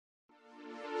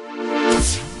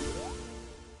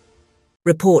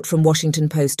Report from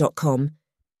WashingtonPost.com.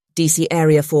 DC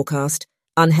area forecast.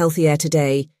 Unhealthy air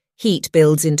today. Heat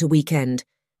builds into weekend.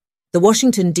 The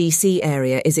Washington, D.C.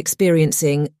 area is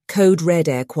experiencing code red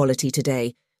air quality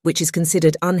today, which is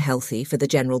considered unhealthy for the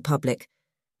general public.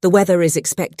 The weather is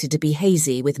expected to be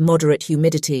hazy with moderate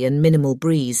humidity and minimal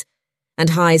breeze, and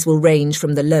highs will range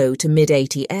from the low to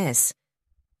mid-80s.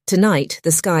 Tonight,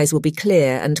 the skies will be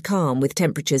clear and calm with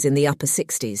temperatures in the upper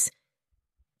 60s.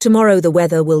 Tomorrow, the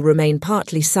weather will remain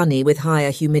partly sunny with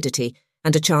higher humidity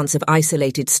and a chance of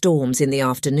isolated storms in the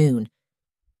afternoon.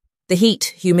 The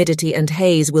heat, humidity and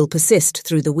haze will persist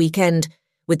through the weekend,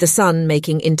 with the sun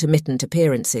making intermittent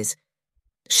appearances.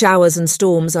 Showers and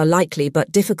storms are likely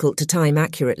but difficult to time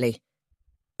accurately.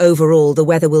 Overall, the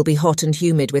weather will be hot and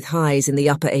humid with highs in the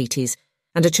upper 80s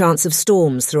and a chance of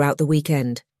storms throughout the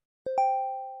weekend.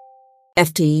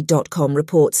 FT.com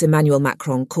reports Emmanuel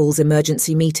Macron calls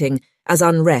emergency meeting as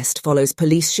unrest follows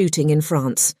police shooting in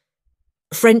France.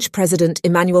 French President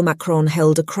Emmanuel Macron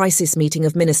held a crisis meeting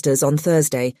of ministers on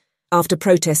Thursday after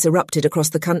protests erupted across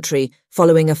the country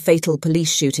following a fatal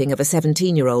police shooting of a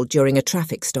 17-year-old during a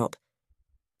traffic stop.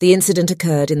 The incident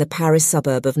occurred in the Paris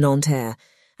suburb of Nanterre,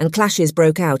 and clashes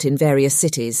broke out in various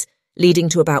cities, leading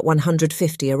to about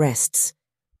 150 arrests.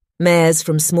 Mayors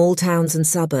from small towns and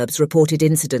suburbs reported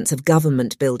incidents of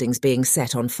government buildings being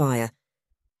set on fire.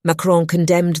 Macron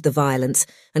condemned the violence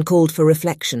and called for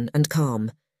reflection and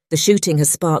calm. The shooting has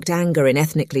sparked anger in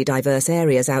ethnically diverse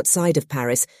areas outside of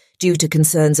Paris due to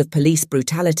concerns of police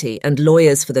brutality, and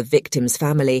lawyers for the victim's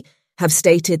family have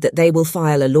stated that they will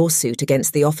file a lawsuit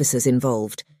against the officers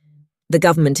involved. The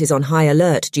government is on high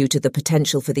alert due to the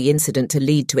potential for the incident to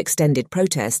lead to extended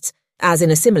protests, as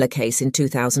in a similar case in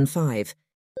 2005.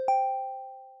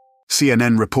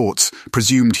 CNN reports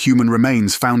presumed human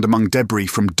remains found among debris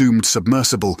from doomed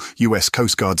submersible, U.S.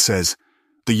 Coast Guard says.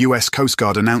 The U.S. Coast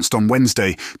Guard announced on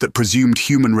Wednesday that presumed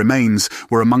human remains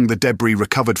were among the debris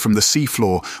recovered from the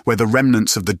seafloor where the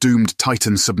remnants of the doomed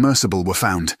Titan submersible were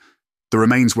found. The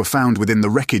remains were found within the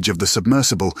wreckage of the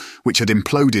submersible, which had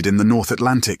imploded in the North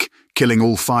Atlantic, killing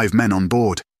all 5 men on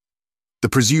board. The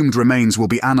presumed remains will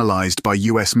be analysed by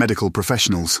U.S. medical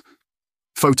professionals.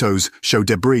 Photos show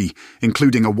debris,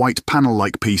 including a white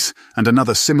panel-like piece and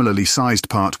another similarly sized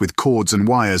part with cords and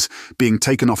wires, being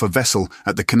taken off a vessel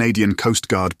at the Canadian Coast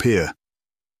Guard pier.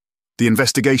 The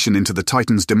investigation into the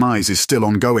Titan's demise is still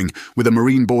ongoing, with a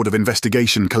Marine Board of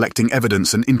Investigation collecting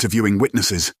evidence and interviewing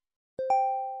witnesses.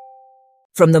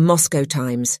 From the Moscow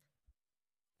Times.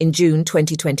 In June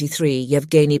 2023,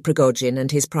 Yevgeny Prigozhin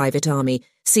and his private army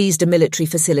seized a military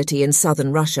facility in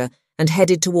southern Russia and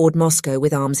headed toward Moscow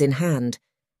with arms in hand.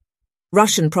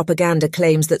 Russian propaganda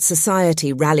claims that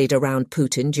society rallied around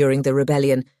Putin during the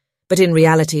rebellion, but in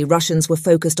reality Russians were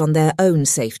focused on their own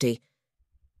safety.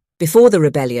 Before the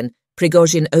rebellion,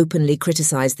 Prigozhin openly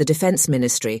criticized the defense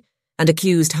ministry and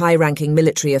accused high-ranking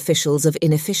military officials of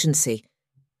inefficiency.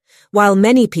 While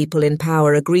many people in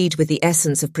power agreed with the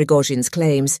essence of Prigozhin's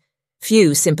claims,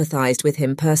 few sympathized with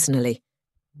him personally.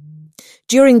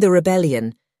 During the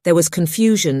rebellion, there was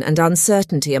confusion and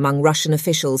uncertainty among Russian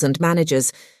officials and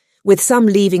managers, with some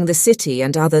leaving the city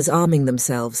and others arming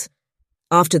themselves.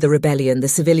 After the rebellion, the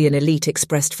civilian elite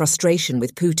expressed frustration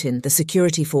with Putin, the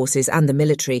security forces and the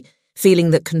military,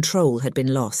 feeling that control had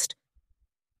been lost.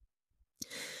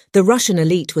 The Russian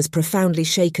elite was profoundly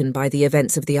shaken by the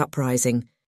events of the uprising.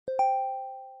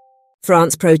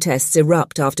 France protests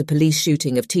erupt after police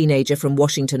shooting of teenager from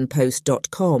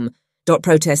WashingtonPost.com.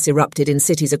 Protests erupted in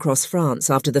cities across France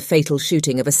after the fatal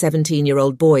shooting of a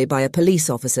 17-year-old boy by a police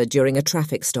officer during a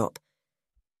traffic stop.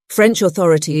 French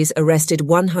authorities arrested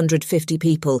 150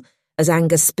 people as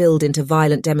anger spilled into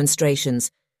violent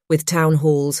demonstrations, with town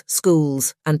halls,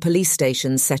 schools, and police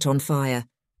stations set on fire.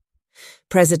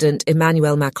 President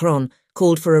Emmanuel Macron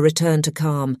called for a return to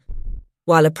calm,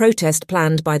 while a protest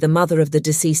planned by the mother of the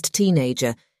deceased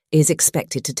teenager is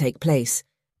expected to take place.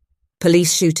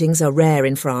 Police shootings are rare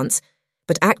in France,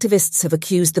 but activists have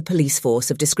accused the police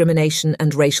force of discrimination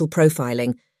and racial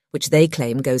profiling, which they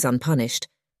claim goes unpunished.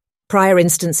 Prior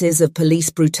instances of police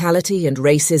brutality and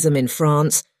racism in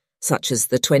France, such as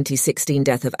the 2016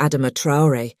 death of Adama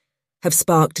Traoré, have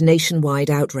sparked nationwide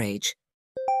outrage.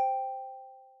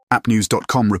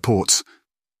 Appnews.com reports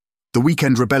the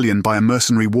weekend rebellion by a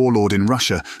mercenary warlord in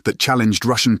Russia that challenged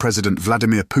Russian President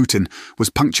Vladimir Putin was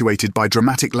punctuated by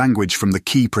dramatic language from the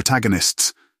key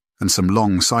protagonists and some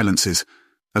long silences,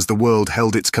 as the world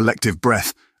held its collective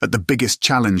breath at the biggest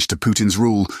challenge to Putin's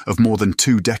rule of more than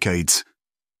 2 decades.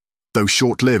 Though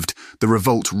short-lived, the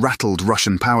revolt rattled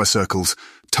Russian power circles,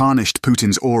 tarnished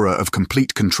Putin's aura of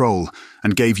complete control,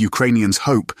 and gave Ukrainians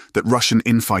hope that Russian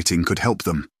infighting could help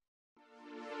them.